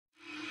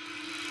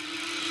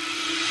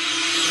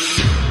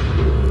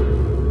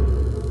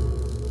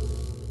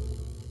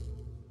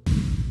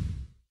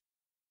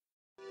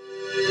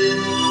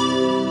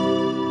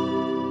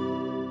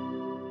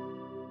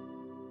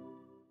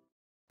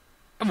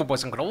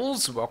boys and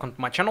girls, welcome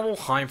to my channel.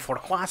 I'm For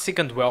Classic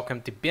and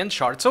welcome to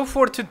BenchART. So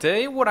for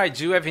today, what I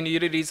do have in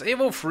here is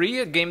Evo 3,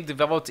 a game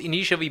developed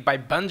initially by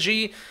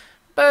Bungie,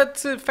 but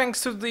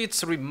thanks to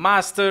its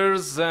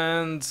remasters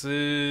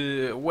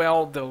and,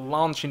 well, the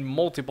launch in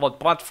multiple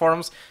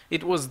platforms,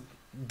 it was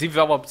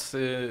developed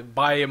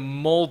by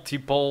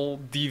multiple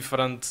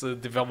different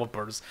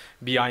developers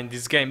behind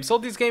this game. So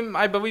this game,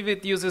 I believe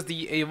it uses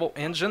the Evo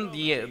engine,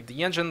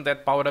 the engine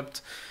that powered up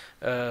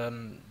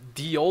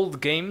the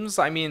old games.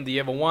 I mean the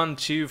Evo 1,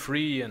 2,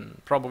 3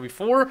 and probably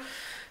 4.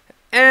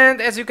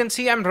 And as you can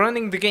see, I'm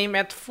running the game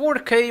at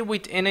 4K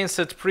with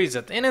enhanced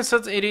preset.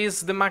 Enhanced, it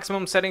is the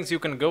maximum settings you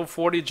can go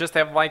for. You just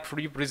have like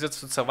 3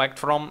 presets to select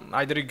from.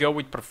 Either you go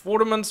with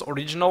performance,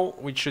 original,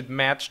 which should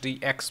match the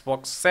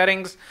Xbox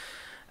settings,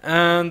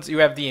 and you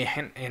have the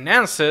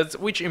enhanced,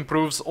 which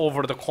improves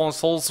over the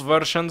console's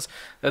versions,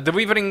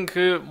 delivering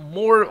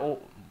more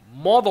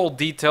model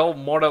detail,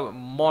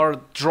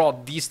 more draw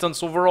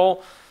distance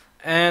overall.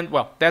 And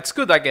well, that's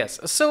good, I guess.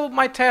 So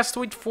my test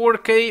with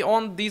 4K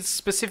on this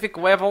specific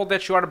level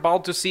that you are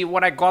about to see,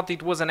 what I got,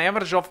 it was an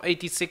average of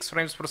 86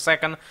 frames per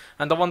second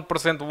and a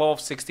 1% low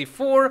of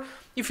 64.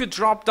 If you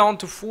drop down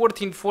to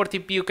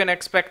 1440p, you can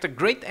expect a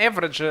great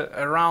average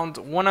around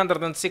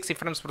 160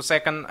 frames per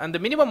second, and the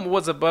minimum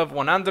was above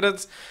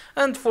 100.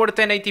 And for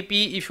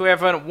 1080p, if you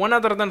have a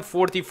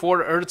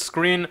 144 Hz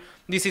screen,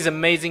 this is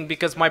amazing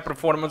because my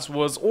performance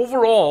was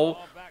overall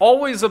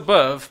always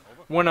above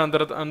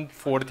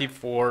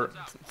 144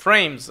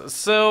 frames.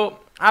 So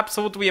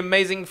absolutely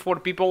amazing for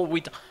people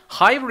with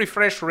high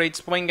refresh rates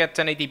playing at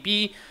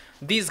 1080p.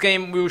 This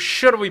game will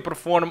surely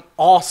perform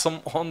awesome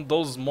on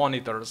those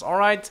monitors,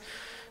 alright?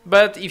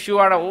 But if you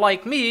are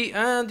like me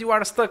and you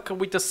are stuck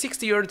with a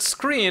 60 Hz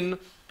screen,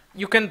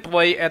 you can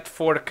play at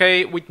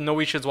 4K with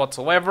no issues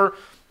whatsoever.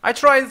 I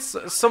tried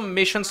some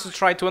missions to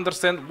try to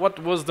understand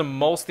what was the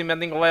most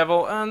demanding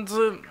level, and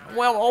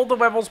well, all the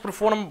levels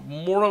perform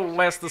more or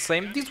less the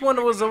same. This one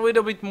was a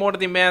little bit more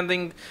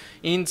demanding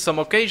in some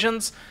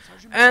occasions,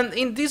 and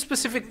in this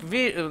specific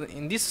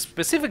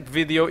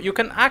video you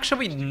can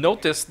actually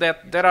notice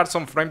that there are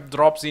some frame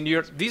drops in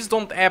here. These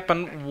don't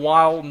happen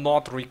while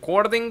not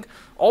recording.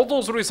 All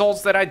those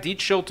results that I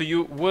did show to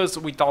you was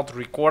without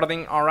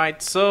recording,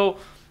 alright? So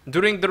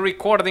during the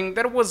recording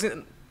there was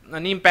an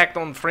impact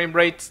on frame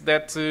rate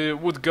that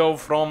would go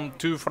from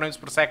 2 frames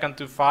per second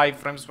to 5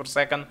 frames per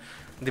second,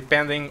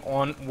 depending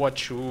on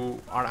what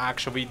you are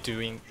actually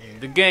doing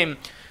in the game.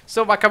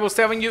 So like I was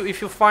telling you,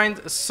 if you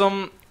find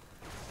some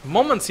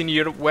moments in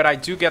here where I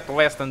do get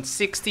less than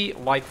 60,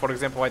 like for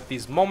example at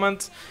this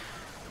moment,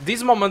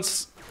 these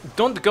moments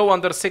don't go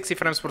under 60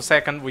 frames per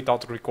second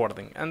without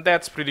recording, and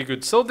that's pretty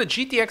good. So the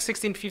GTX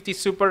 1650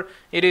 Super,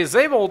 it is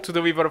able to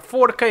deliver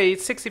 4K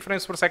 60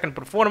 frames per second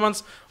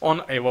performance on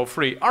Evo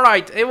 3.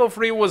 Alright, Evo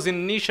 3 was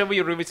initially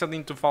released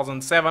in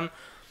 2007,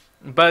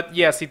 but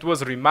yes, it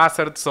was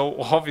remastered, so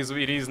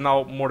obviously it is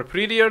now more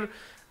prettier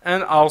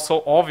and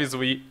also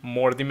obviously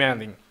more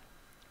demanding.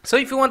 So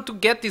if you want to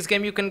get this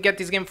game, you can get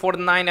this game for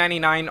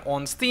 $9.99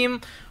 on Steam,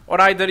 or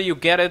either you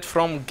get it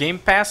from Game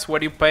Pass,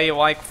 where you pay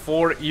like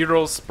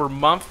 €4 per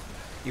month.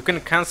 You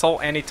can cancel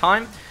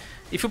anytime.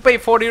 If you pay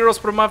 €4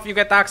 per month, you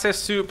get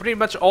access to pretty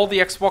much all the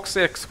Xbox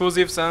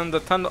exclusives and a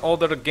ton of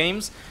other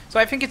games. So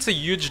I think it's a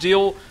huge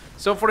deal.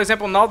 So for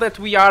example, now that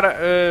we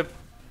are,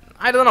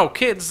 I don't know,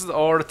 kids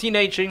or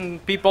teenaging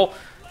people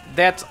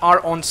that are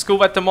on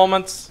school at the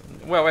moment,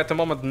 well, at the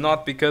moment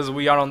not, because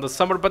we are on the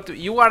summer, but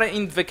you are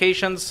in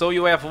vacation, so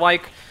you have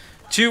like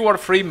 2 or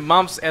 3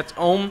 months at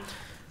home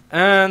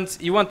and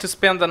you want to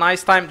spend a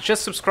nice time,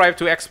 just subscribe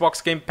to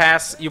Xbox Game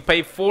Pass. You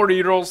pay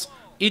 €4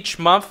 each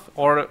month,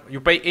 or you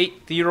pay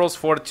 €8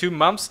 for 2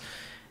 months,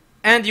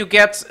 and you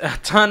get a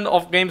ton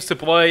of games to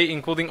play,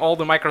 including all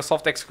the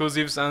Microsoft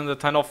exclusives and a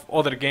ton of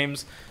other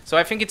games. So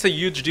I think it's a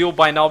huge deal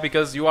by now,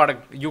 because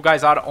you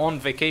guys are on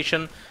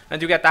vacation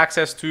and you get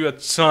access to a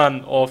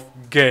ton of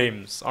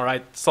games.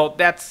 Alright, so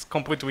that's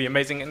completely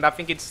amazing, and I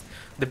think it's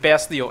the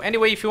best deal.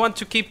 Anyway, if you want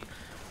to keep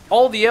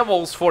all the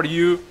levels for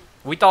you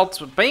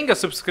without paying a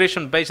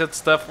subscription-based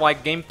stuff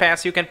like Game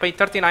Pass, you can pay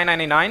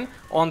 $39.99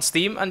 on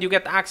Steam and you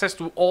get access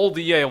to all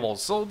the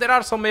levels. So there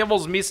are some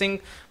levels missing,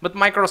 but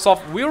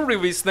Microsoft will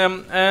release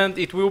them and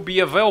it will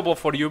be available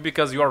for you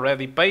because you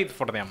already paid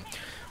for them.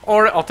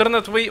 Or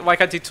alternatively,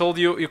 like I did told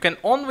you, you can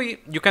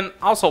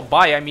also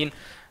buy,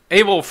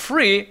 Evo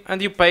 3,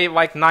 and you pay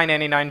like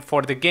 $9.99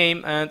 for the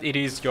game, and it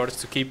is yours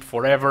to keep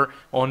forever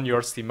on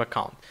your Steam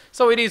account.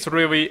 So it is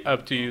really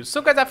up to you.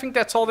 So guys, I think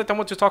that's all that I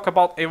want to talk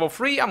about Evo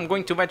 3. I'm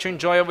going to let you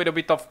enjoy a little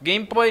bit of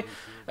gameplay.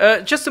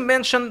 Just to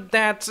mention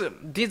that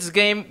this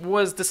game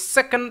was the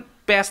second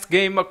best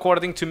game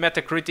according to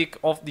Metacritic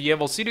of the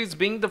Evo series,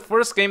 being the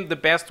first game the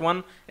best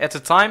one at the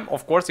time.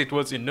 Of course, it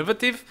was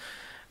innovative.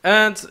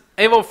 And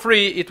Evo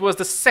 3, it was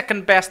the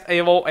second best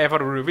Evo ever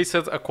released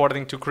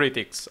according to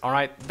critics.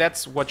 Alright,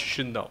 that's what you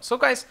should know. So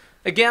guys,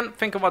 again,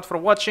 thank you a lot for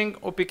watching.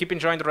 Hope you keep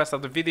enjoying the rest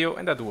of the video,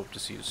 and I do hope to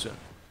see you soon.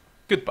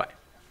 Goodbye.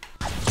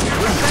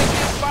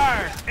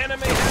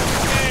 Enemy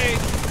has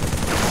engaged.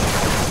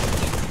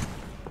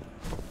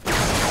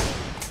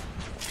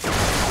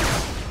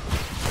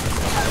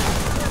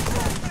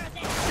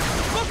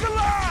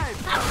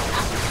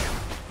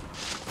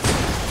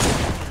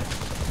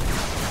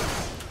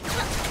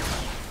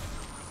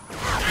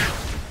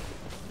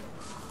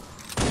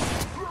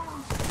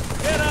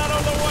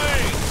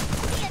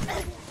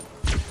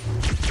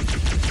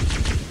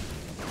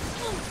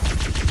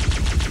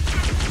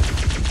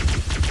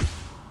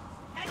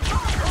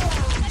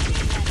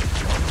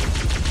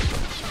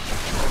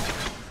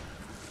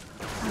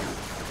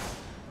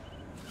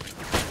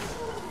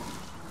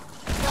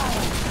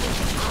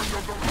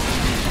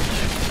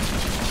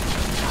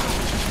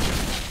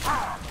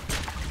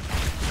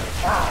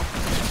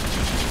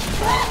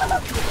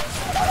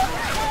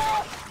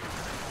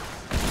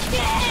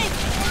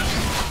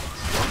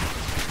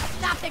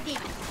 Mikey!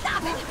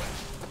 Stop it!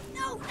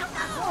 No, no,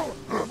 no!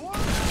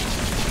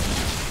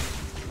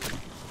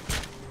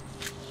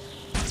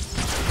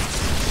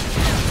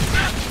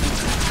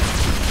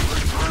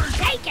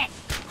 Take it!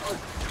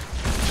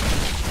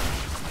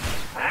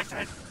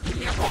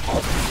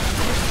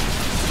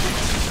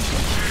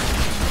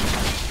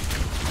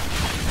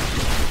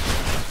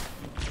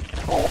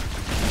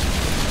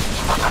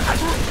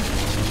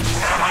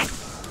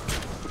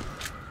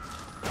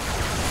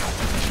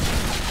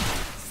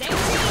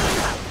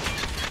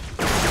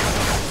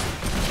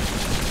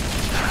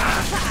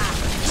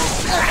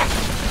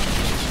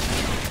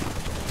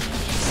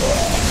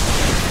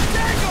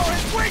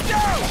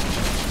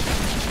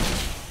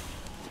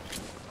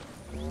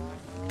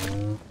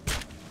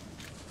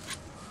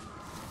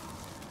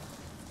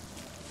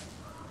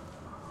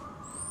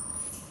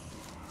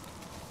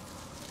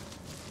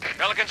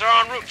 Pelicans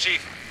are en route,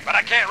 Chief, but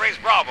I can't raise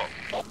Bravo.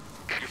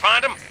 You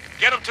find them,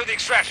 get them to the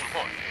extraction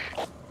point.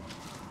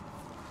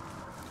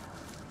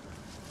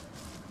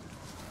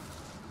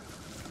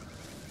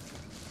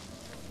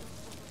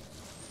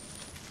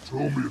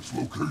 Tell me its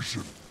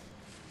location.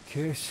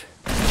 Kiss.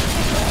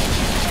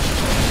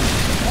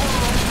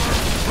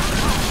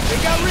 They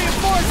got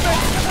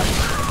reinforcements!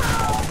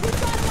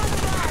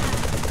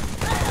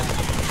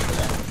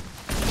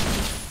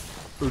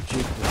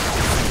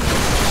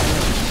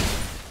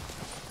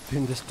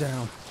 Pin this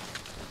down.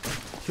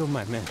 Kill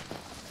my men.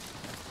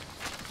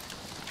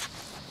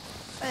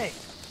 Hey!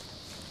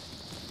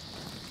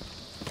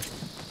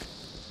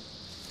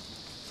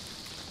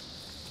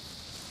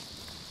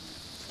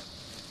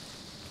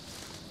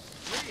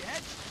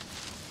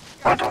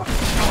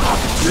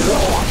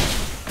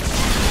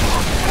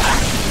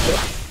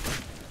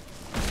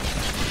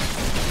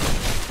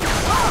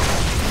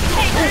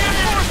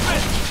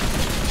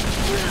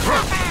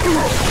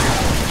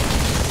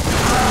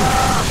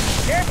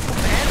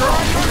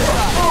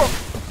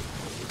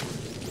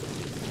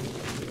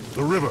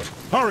 The river.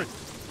 Hurry!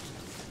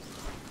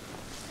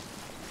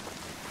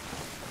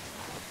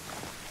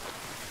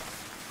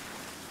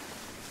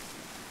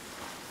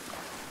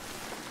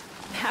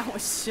 That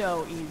was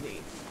so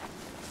easy.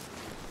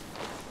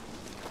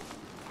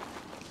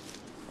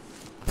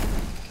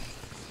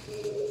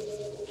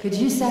 Could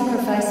you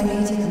sacrifice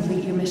me to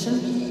complete your mission?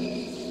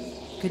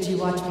 Could you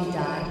watch me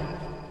die?